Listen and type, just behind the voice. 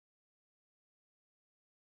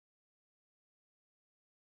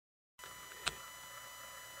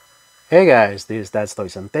Hey guys, this is Dad's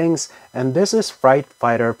Toys and Things, and this is Fright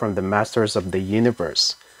Fighter from the Masters of the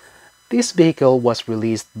Universe. This vehicle was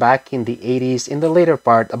released back in the 80s, in the later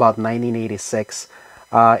part, about 1986,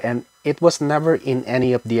 and it was never in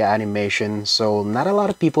any of the animation, so not a lot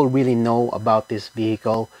of people really know about this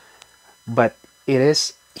vehicle, but it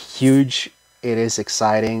is huge, it is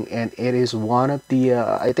exciting, and it is one of the,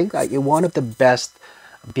 I think, one of the best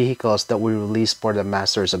vehicles that we released for the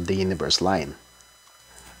Masters of the Universe line.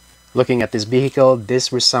 Looking at this vehicle,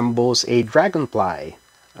 this resembles a dragonfly.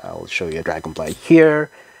 I'll show you a dragonfly here.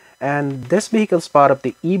 And this vehicle is part of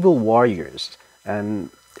the Evil Warriors.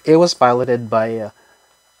 And it was piloted by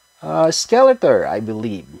Skeletor, I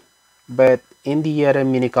believe. But in the other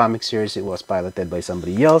mini comic series, it was piloted by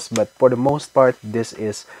somebody else. But for the most part, this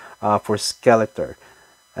is for Skeletor.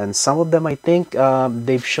 And some of them, I think,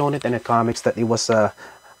 they've shown it in the comics that it was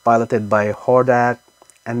piloted by Horde,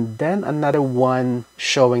 and then another one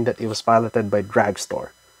showing that it was piloted by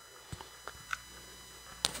Dragstore.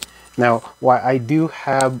 Now, while I do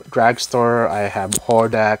have Dragstore, I have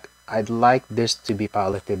Hordak, I'd like this to be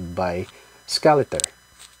piloted by Skeletor.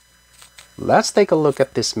 Let's take a look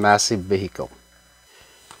at this massive vehicle.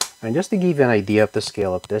 And just to give you an idea of the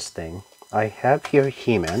scale of this thing, I have here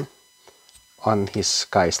He-Man on his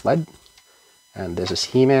Sky Sled. And this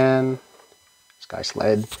is He-Man, Sky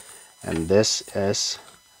Sled, and this is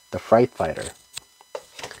the Fright Fighter.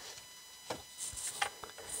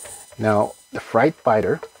 Now, the Fright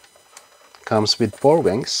Fighter comes with 4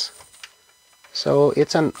 wings. So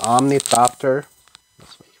it's an omnitopter,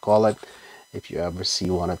 that's what you call it. If you ever see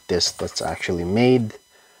one of this that's actually made,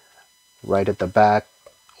 right at the back,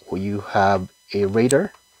 you have a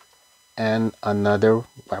radar and another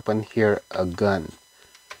weapon here, a gun.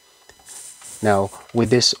 Now, with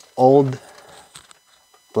this old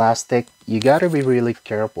plastic, you gotta be really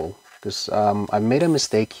careful because I made a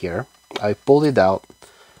mistake here. I pulled it out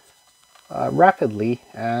rapidly,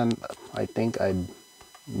 and I think I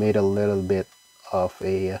made a little bit of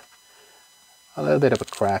a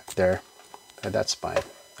crack there. But that's fine.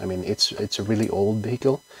 I mean, it's a really old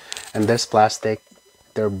vehicle, and this plastic,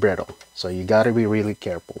 they're brittle, so you gotta be really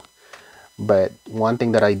careful. But one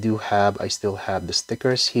thing that I do have, I still have the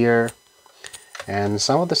stickers here. And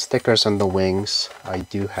some of the stickers on the wings, I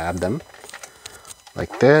do have them,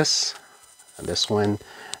 like this, and this one.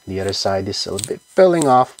 The other side is a little bit peeling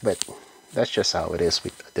off, but that's just how it is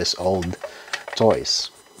with this old toys.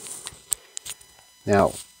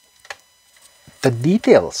 Now, the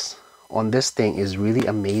details on this thing is really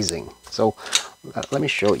amazing. So, let me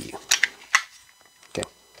show you. Okay,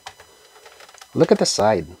 look at the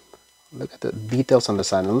side. Look at the details on the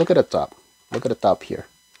side, and look at the top. Look at the top here.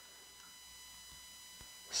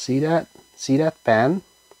 See that? See that pan?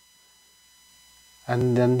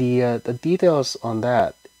 And then the details on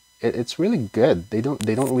that, it's really good. They don't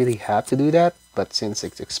really have to do that, but since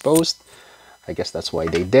it's exposed, I guess that's why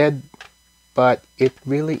they did. But it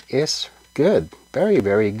really is good, very,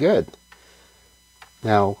 very good.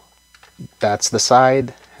 Now, that's the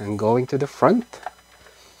side, and going to the front,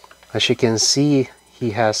 as you can see,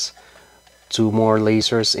 he has 2 more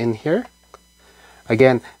lasers in here.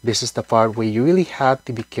 Again, this is the part where you really have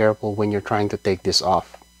to be careful when you're trying to take this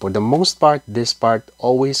off. For the most part, this part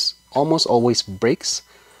almost always breaks.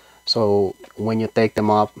 So when you take them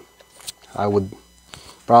off, I would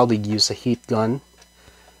probably use a heat gun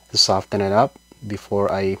to soften it up before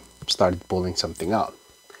I started pulling something out.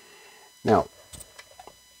 Now,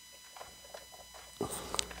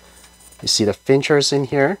 you see the finchers in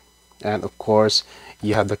here, and of course,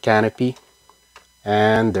 you have the canopy,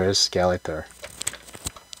 and there's Skeletor.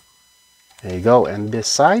 There you go. And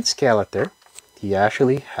besides Skeletor, you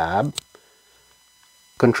actually have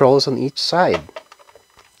controls on each side.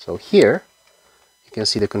 So here, you can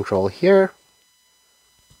see the control here.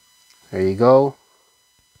 There you go.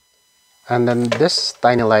 And then this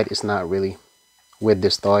tiny light is not really with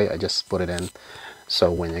this toy. I just put it in.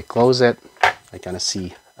 So when I close it, I kind of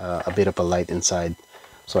see a bit of a light inside.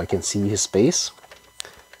 So I can see his face.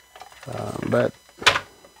 But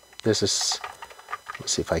this is...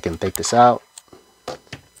 Let's see if I can take this out.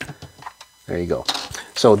 There you go.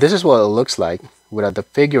 So this is what it looks like without the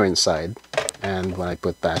figure inside. And when I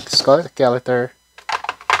put back the Skeletor,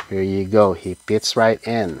 here you go. He fits right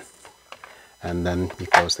in. And then you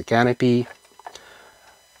close the canopy,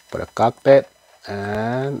 put a cockpit,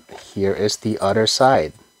 and here is the other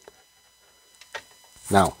side.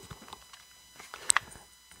 Now,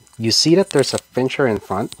 you see that there's a fincher in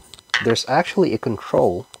front. There's actually a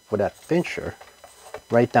control for that fincher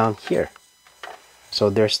right down here. So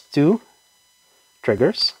there's 2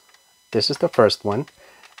 triggers. This is the first one,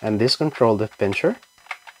 and this controls the pincher.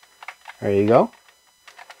 There you go.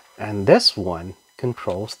 And this one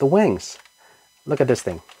controls the wings. Look at this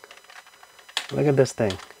thing. Look at this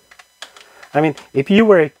thing. I mean, if you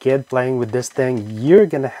were a kid playing with this thing, you're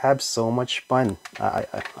gonna have so much fun.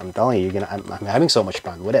 I'm telling you, I'm having so much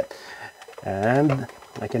fun with it. And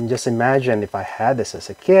I can just imagine if I had this as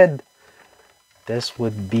a kid, this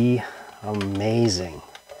would be amazing.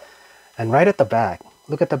 And right at the back,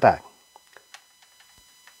 look at the back.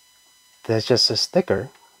 There's just a sticker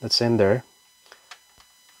that's in there.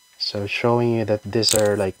 So showing you that these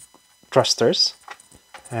are like thrusters.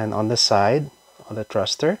 And on the side of the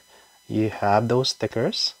thruster, you have those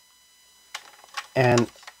stickers. And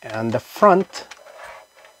on the front,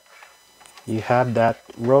 you have that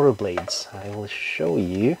rotor blades. I will show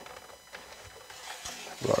you.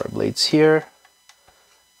 Rotor blades here.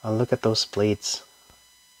 And look at those blades.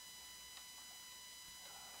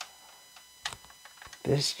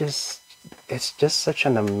 It's just such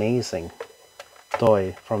an amazing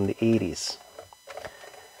toy from the 80s.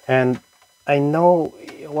 And I know,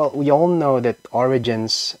 well, we all know that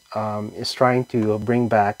Origins is trying to bring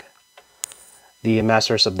back the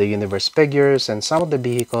Masters of the Universe figures, and some of the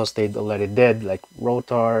vehicles they already did, like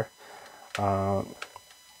Rotor.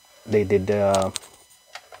 They did the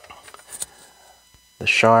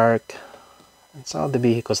Shark, and some of the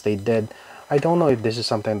vehicles they did. I don't know if this is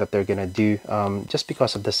something that they're gonna do, just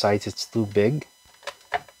because of the size. It's too big.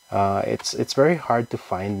 It's very hard to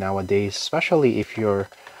find nowadays, especially if you're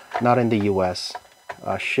not in the US.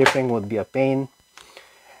 Shipping would be a pain,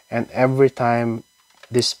 and every time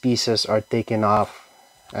these pieces are taken off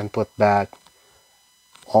and put back,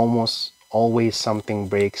 almost always something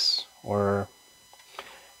breaks, or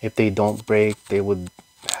if they don't break, they would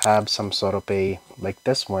have some sort of a, like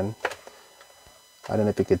this one. I don't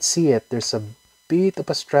know if you could see it. There's a bit of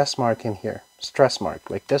a stress mark in here. Stress mark.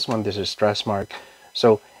 Like this one, there's a stress mark.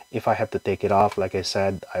 So if I have to take it off, like I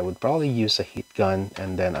said, I would probably use a heat gun,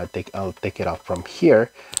 and then I'll take it off from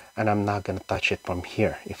here, and I'm not gonna touch it from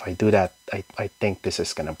here. If I do that, I think this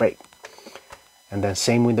is gonna break. And then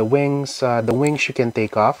same with the wings. The wings you can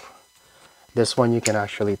take off. This one you can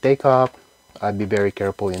actually take off. I'd be very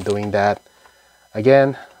careful in doing that.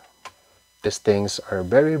 Again, these things are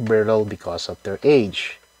very brittle because of their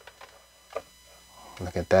age.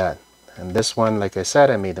 Look at that. And this one, like I said,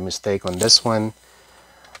 I made a mistake on this one.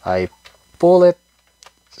 I pull it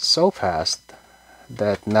so fast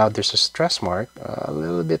that now there's a stress mark, a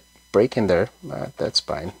little bit break in there, but that's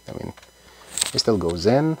fine. I mean, it still goes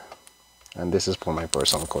in, and this is for my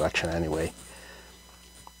personal collection anyway.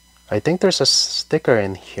 I think there's a sticker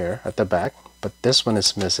in here at the back, but this one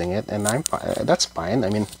is missing it, and that's fine. I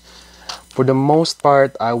mean, for the most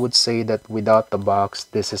part, I would say that without the box,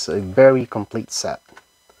 this is a very complete set.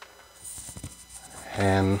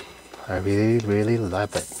 And I really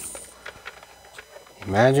love it.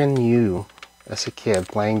 Imagine you as a kid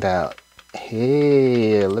playing that.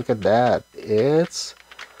 Hey, look at that. It's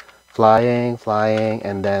flying,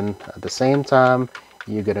 and then at the same time,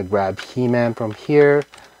 you're gonna grab He-Man from here.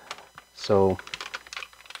 So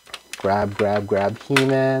grab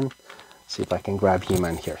He-Man. See if I can grab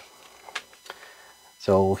He-Man here.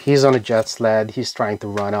 So he's on a jet sled. He's trying to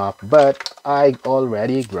run off, but I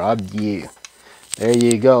already grabbed you. There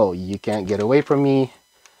you go. You can't get away from me,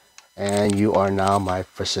 and you are now my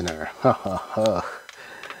prisoner. Ha ha ha.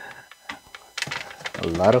 A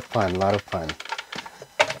lot of fun,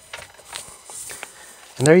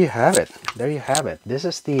 And there you have it. This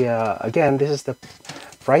is the again, this is the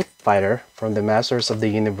Fright Fighter from the Masters of the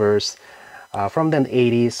Universe, from the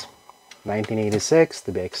 80s, 1986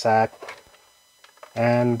 to be exact.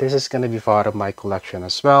 And this is going to be part of my collection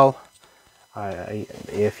as well.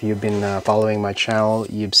 If you've been following my channel,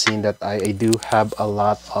 you've seen that I do have a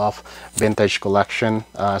lot of vintage collection,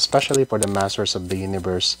 especially for the Masters of the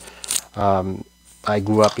Universe. I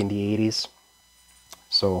grew up in the 80s,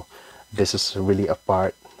 so this is really a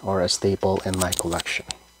part or a staple in my collection.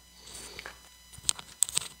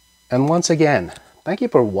 And once again, thank you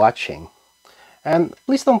for watching, and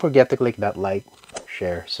please don't forget to click that like,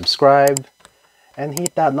 share, subscribe, and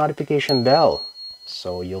hit that notification bell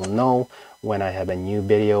so you'll know when I have a new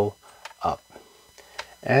video up.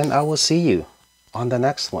 And I will see you on the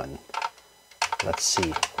next one. Let's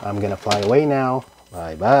see. I'm gonna fly away now.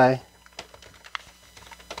 Bye bye.